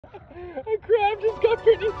A crab just got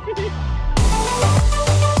pretty deep.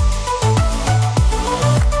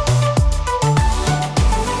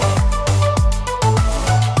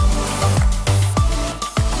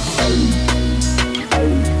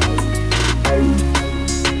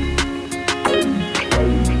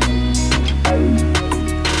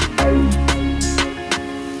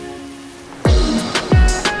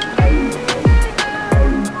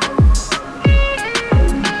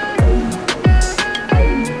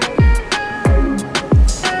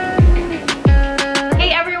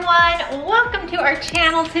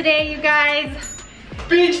 Today, you guys.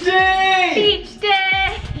 Beach day! Beach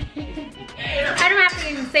day! I don't have to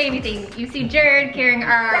even say anything. You see Jared carrying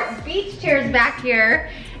our beach chairs back here.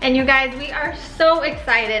 And you guys, we are so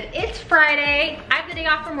excited. It's Friday. I have the day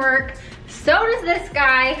off from work. So does this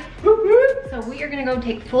guy. So we are gonna go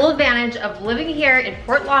take full advantage of living here in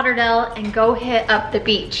Fort Lauderdale and go hit up the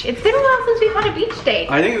beach. It's been a while since we've had a beach day.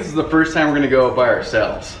 I think this is the first time we're gonna go by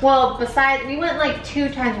ourselves. Well, besides, we went like 2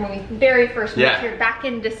 times when we very first moved here back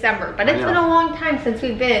in December. But it's been a long time since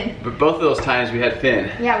we've been. But both of those times we had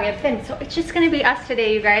Finn. Yeah, we had Finn. So it's just gonna be us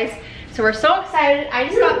today, you guys. So we're so excited. I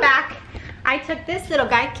just got back. I took this little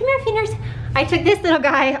guy, come here, Fingers. I took this little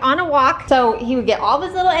guy on a walk so he would get all of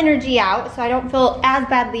his little energy out so I don't feel as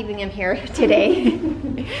bad leaving him here today.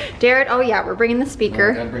 Jared, oh yeah, we're bringing the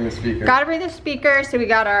speaker. Gotta bring the speaker. Gotta bring the speaker. So we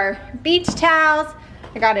got our beach towels.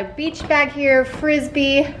 I got a beach bag here,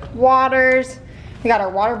 Frisbee, waters. We got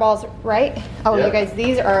our water balls, right? Oh, you guys,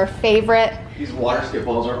 these are our favorite. These water skip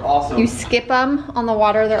balls are awesome. You skip them on the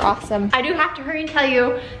water, they're awesome. I do have to hurry and tell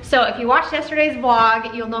you, so if you watched yesterday's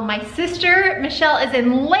vlog, you'll know my sister, Michelle, is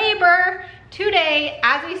in labor today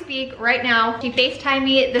as we speak right now. She FaceTimed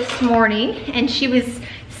me this morning and she was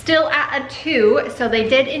still at a 2, so they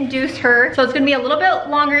did induce her. So it's gonna be a little bit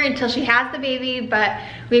longer until she has the baby, but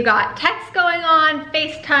we've got texts going on,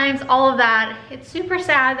 FaceTimes, all of that. It's super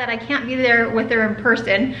sad that I can't be there with her in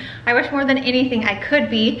person. I wish more than anything I could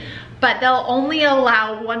be, but they'll only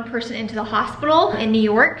allow 1 person into the hospital in New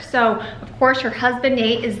York. So of course her husband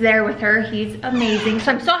Nate is there with her. He's amazing.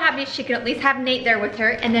 So I'm so happy she can at least have Nate there with her.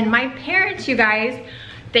 And then my parents, you guys,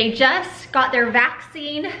 they just got their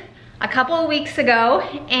vaccine a couple of weeks ago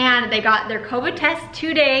and they got their COVID test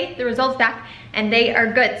today, the results back, and they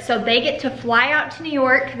are good. So they get to fly out to New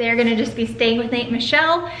York. They're gonna just be staying with Nate and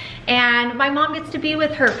Michelle, and my mom gets to be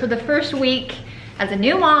with her for the first week as a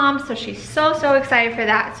new mom, so she's so excited for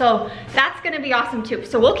that. So that's gonna be awesome too.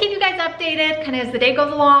 So we'll keep you guys updated kind of as the day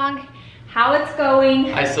goes along, how it's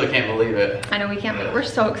going. I still can't believe it. I know we can't, but we're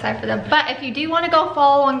so excited for them. But if you do want to go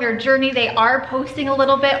follow along their journey, they are posting a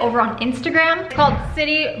little bit over on Instagram. It's called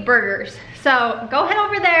City Burgers. So go head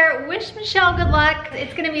over there, wish Michelle good luck.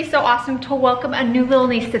 It's gonna be so awesome to welcome a new little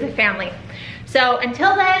niece to the family. So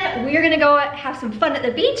until then, we are gonna go have some fun at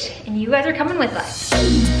the beach and you guys are coming with us.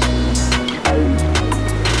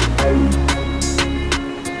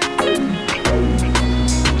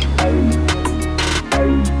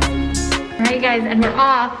 Alright guys, and we're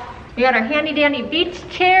off. We got our handy dandy beach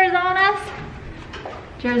chairs on us.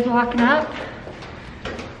 Jared's walking up.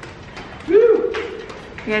 Woo!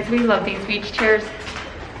 You guys, we love these beach chairs.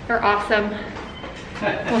 They're awesome.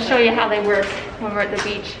 We'll show you how they work when we're at the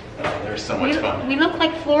beach. Oh, they're so much fun. We look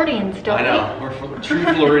like Floridians, don't we? I know, we're true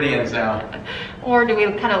Floridians now. Or do we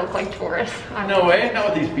kind of look like tourists? No way,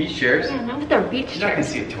 not with these beach chairs. Yeah, not with our beach chairs. You're not gonna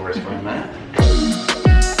see a tourist wearing that.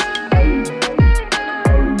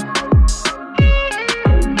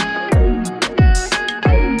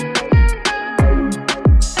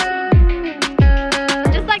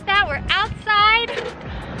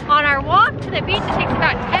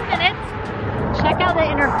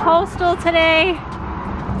 Coastal today.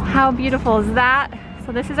 How beautiful is that?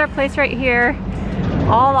 So this is our place right here.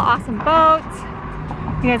 All the awesome boats.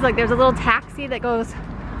 You guys look, there's a little taxi that goes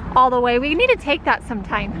all the way. We need to take that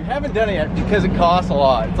sometime. We haven't done it yet because it costs a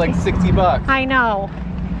lot. It's like 60 bucks. I know.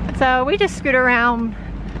 So we just scoot around,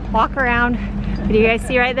 walk around. But you guys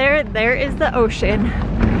see right there? There is the ocean.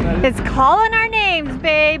 It's calling our names,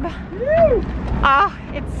 babe. Oh,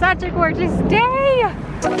 it's such a gorgeous day.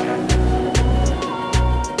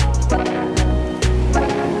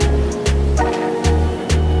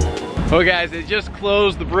 Well guys, they just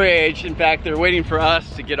closed the bridge. In fact, they're waiting for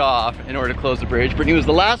us to get off in order to close the bridge. Brittany was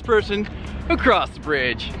the last person who crossed the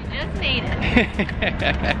bridge. Just made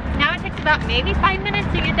it. Now it takes about maybe 5 minutes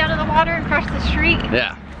to get down to the water and cross the street.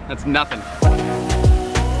 Yeah, that's nothing.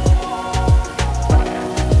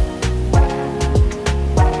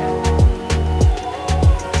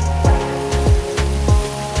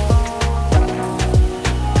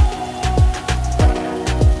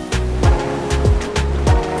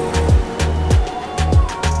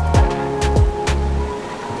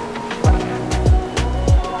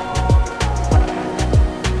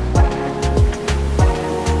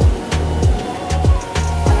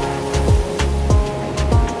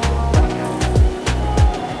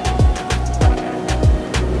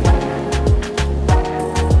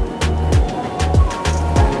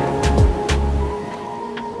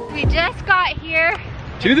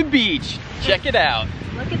 to the beach. Check it out.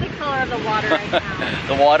 Look at the color of the water right now.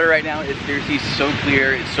 The water right now is seriously so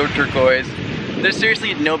clear. It's so turquoise. There's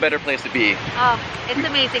seriously no better place to be. Oh, it's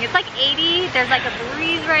amazing. It's like 80. There's like a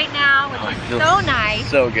breeze right now, which is so nice.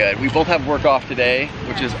 So good. We both have work off today,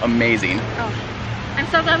 which is amazing. Oh. I'm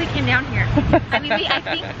so glad we came down here. I mean, I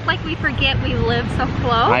think like we forget we live so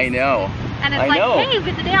close. I know. And it's hey, we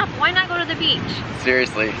get the day off, why not go to the beach?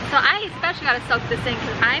 Seriously. So I especially gotta soak this in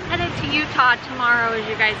because I'm headed to Utah tomorrow, as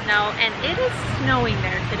you guys know, and it is snowing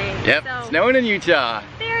there today. Yep, so snowing in Utah.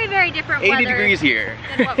 Very, very different 80 weather degrees here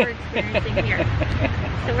than what we're experiencing here.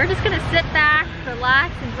 So we're just gonna sit back,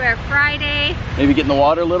 relax, enjoy our Friday. Maybe get in the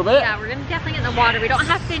water a little bit? Yeah, we're gonna definitely get in the water. We don't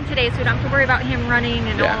have Finn today, so we don't have to worry about him running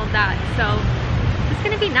and all of that. So it's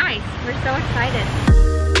gonna be nice. We're so excited.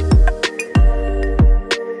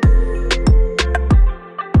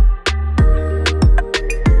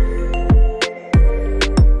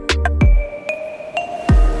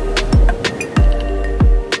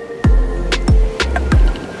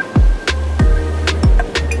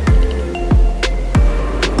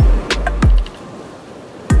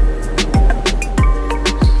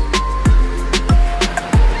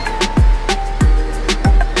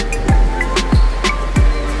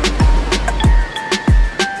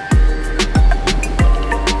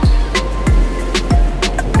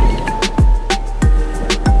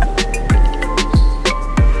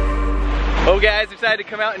 Decided to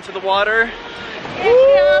come out into the water.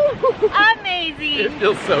 It feels amazing. It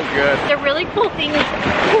feels so good. The really cool thing is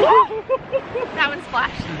that one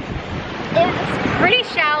splashed. It's pretty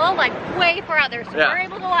shallow, like way far out there. So we're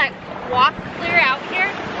able to like walk clear out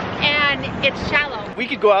here and it's shallow. We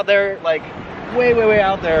could go out there like way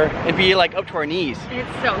out there and be like up to our knees. It's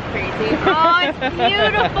so crazy. Oh, it's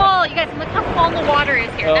beautiful. You guys, look how calm the water is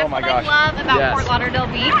here. That's what I love about Fort Lauderdale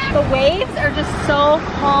Beach. The waves are just so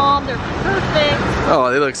calm. They're perfect. Oh,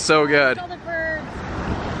 they look so good. All the birds.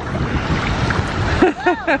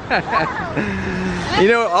 You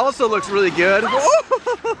know, it also looks really good.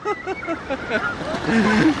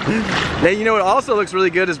 Now, you know what also looks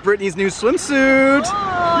really good is Brittany's new swimsuit. Oh,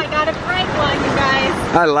 I got a bright one, you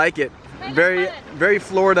guys. I like it. Very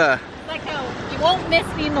Florida. Like you won't miss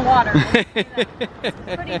me in the water. It's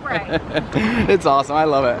pretty bright. It's awesome. I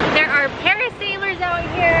love it. There are parasailers out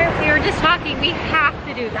here. We were just talking. We have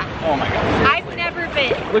to do that. Oh my gosh. I've never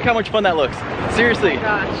been. Look how much fun that looks. Seriously. Oh my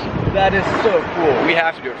gosh. That is so cool. We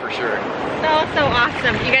have to do it for sure. So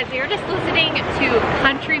awesome. You guys, you're just listening to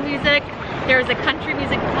country music. There's a country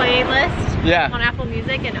music playlist on Apple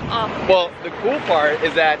Music, and well, the cool part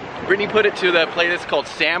is that Brittany put it to the playlist called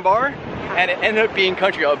Sandbar, and it ended up being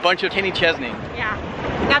country, a bunch of Kenny Chesney. Yeah,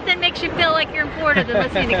 nothing makes you feel like you're in Florida than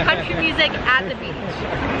listening to country music at the beach.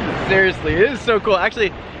 Seriously, it is so cool.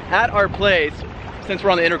 Actually, at our place, since we're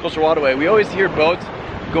on the Intercoastal Waterway, we always hear boats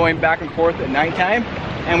going back and forth at nighttime,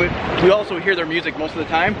 and we also hear their music most of the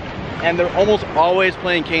time, and they're almost always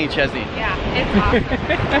playing Kenny Chesney. Yeah, it's awesome.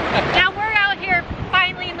 Now we're out here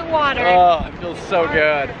finally in the water. Oh, it feels so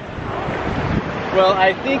good. Well,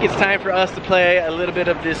 I think it's time for us to play a little bit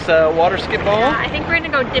of this water skip ball. Yeah, I think we're gonna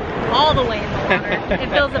go dip all the way in the water. It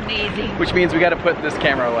feels amazing. Which means we gotta put this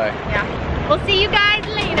camera away. Yeah. We'll see you guys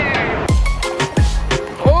later.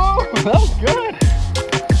 Oh, that was good.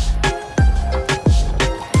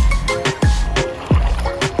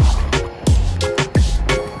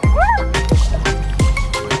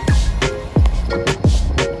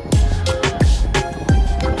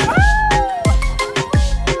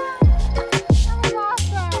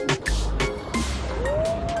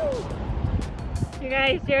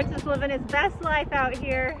 Jared's just living his best life out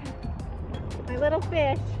here. My little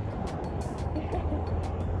fish.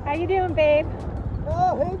 How you doing, babe?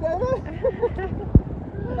 Oh, hey, baby.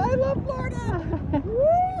 I love Florida.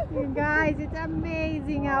 You guys, it's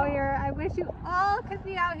amazing out here. I wish you all could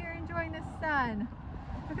be out here enjoying the sun.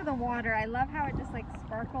 Look at the water. I love how it just like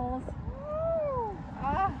sparkles.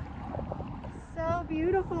 Oh, so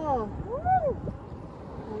beautiful.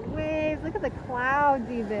 The waves. Look at the clouds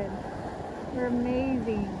even. They're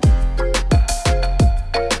amazing.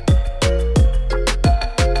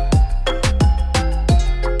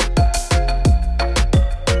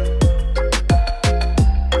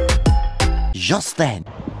 Just then.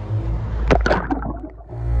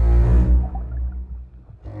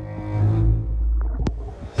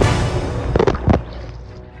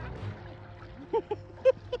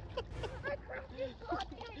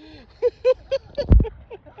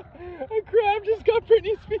 A crab just got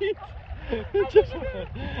Brittany's feet.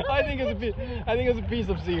 I think it's a piece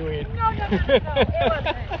of seaweed. No, it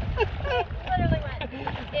wasn't. It literally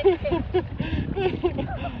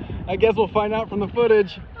went. I guess we'll find out from the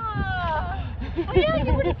footage. Oh. Oh yeah,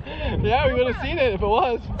 you would've seen it. Yeah, we would have seen it if it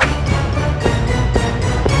was.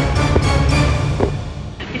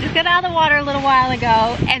 We just got out of the water a little while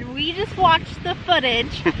ago, and we just watched the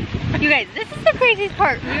footage. You guys, this is the craziest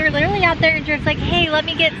part. We were literally out there and Jared's like, hey, let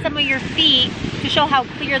me get some of your feet to show how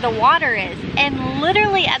clear the water is. And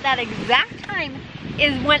literally at that exact time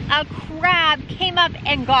is when a crab came up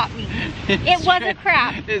and got me. It was a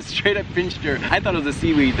crab. It straight up pinched her. I thought it was a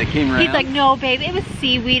seaweed that came around. He's like, no, babe, it was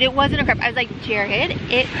seaweed. It wasn't a crab. I was like, Jared,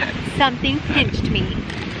 something pinched me.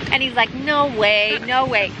 And he's like, no way, no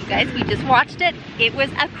way. You guys, we just watched it. It was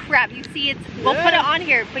a crab. You see we'll put it on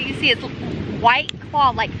here, but you see its white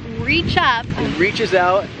claw like reach up. It reaches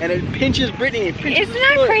out and it pinches Brittany. Isn't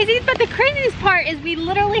that crazy? But the craziest part is we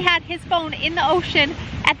literally had his phone in the ocean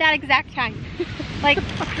at that exact time. Like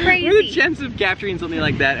crazy. What are the chances of capturing something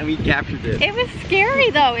like that? And we captured it. It was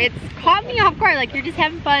scary though. It's caught me off guard. Like you're just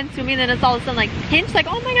having fun swimming, then it's all of a sudden like pinched. Like,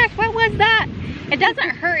 oh my gosh, what was that? It doesn't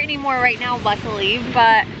hurt anymore right now, luckily,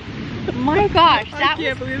 but my gosh, that was crazy.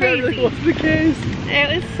 I can't believe that really was the case.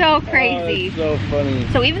 It was so crazy. Oh, that's so funny.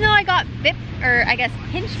 So even though I got bit, or I guess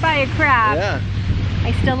pinched by a crab, yeah,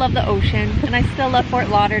 I still love the ocean, and I still love Fort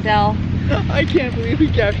Lauderdale. I can't believe we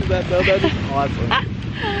captured that though. That is awesome.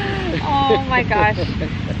 Oh my gosh.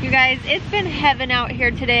 You guys, it's been heaven out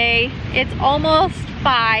here today. It's almost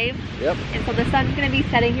 5. Yep. And so the sun's gonna be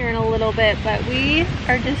setting here in a little bit, but we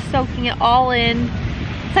are just soaking it all in.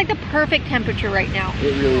 It's like the perfect temperature right now.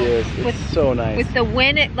 It really is. It's so nice. With the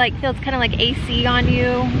wind, it like feels kind of like AC on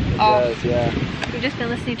you. It does, yeah. We've just been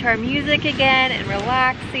listening to our music again and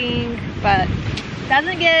relaxing, but it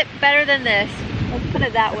doesn't get better than this. Let's put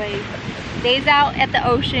it that way. Days out at the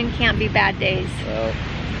ocean can't be bad days. No.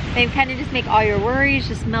 They kind of just make all your worries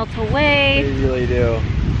just melt away. They really do.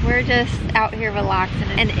 We're just out here relaxing,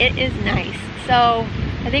 and it is nice. So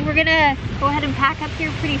I think we're gonna go ahead and pack up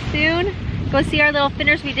here pretty soon. Go see our little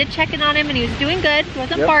Finners. We did check in on him and he was doing good. He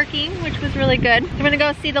wasn't barking, which was really good. So we're gonna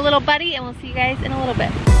go see the little buddy and we'll see you guys in a little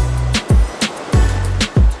bit.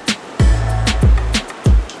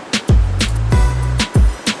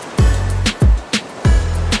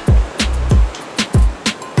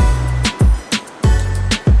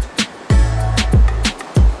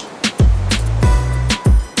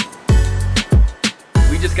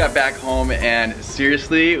 We just got back home and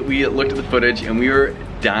seriously, we looked at the footage and we were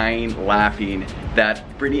dying laughing that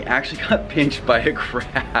Brittany actually got pinched by a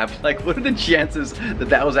crab. Like, what are the chances that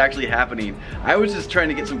that was actually happening? I was just trying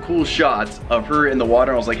to get some cool shots of her in the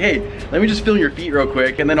water. I was like, hey, let me just film your feet real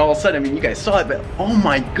quick. And then all of a sudden, I mean, you guys saw it, but oh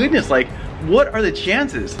my goodness, like, what are the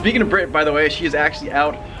chances? Speaking of Britt, by the way, she is actually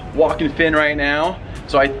out walking Finn right now.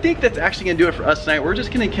 So I think that's actually gonna do it for us tonight. We're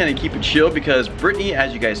just gonna kind of keep it chill because Brittany,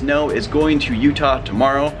 as you guys know, is going to Utah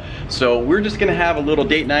tomorrow. So we're just gonna have a little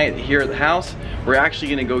date night here at the house. We're actually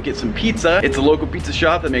gonna go get some pizza. It's a local pizza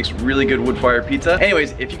shop that makes really good wood-fired pizza.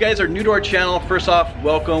 Anyways, if you guys are new to our channel, first off,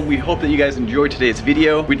 welcome. We hope that you guys enjoyed today's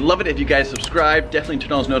video. We'd love it if you guys subscribe. Definitely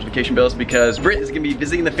turn on those notification bells because Britt is gonna be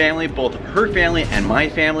visiting the family, both her family and my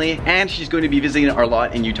family, and she's going to be visiting our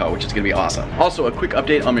lot in Utah, which is gonna be awesome. Also, a quick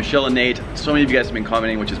update on Michelle and Nate. So many of you guys have been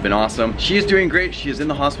commenting, which has been awesome. She is doing great. She is in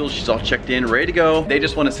the hospital. She's all checked in, ready to go. They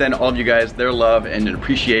just want to send all of you guys their love and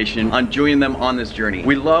appreciation on joining them on this journey.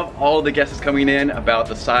 We love all the guesses coming in about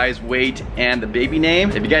the size, weight, and the baby name.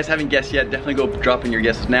 If you guys haven't guessed yet, definitely go drop in your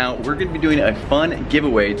guesses now. We're going to be doing a fun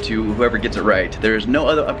giveaway to whoever gets it right. There's no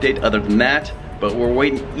other update other than that, but we're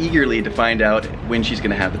waiting eagerly to find out when she's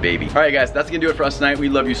going to have the baby. All right, guys, that's going to do it for us tonight. We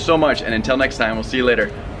love you so much, and until next time, we'll see you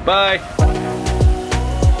later. Bye.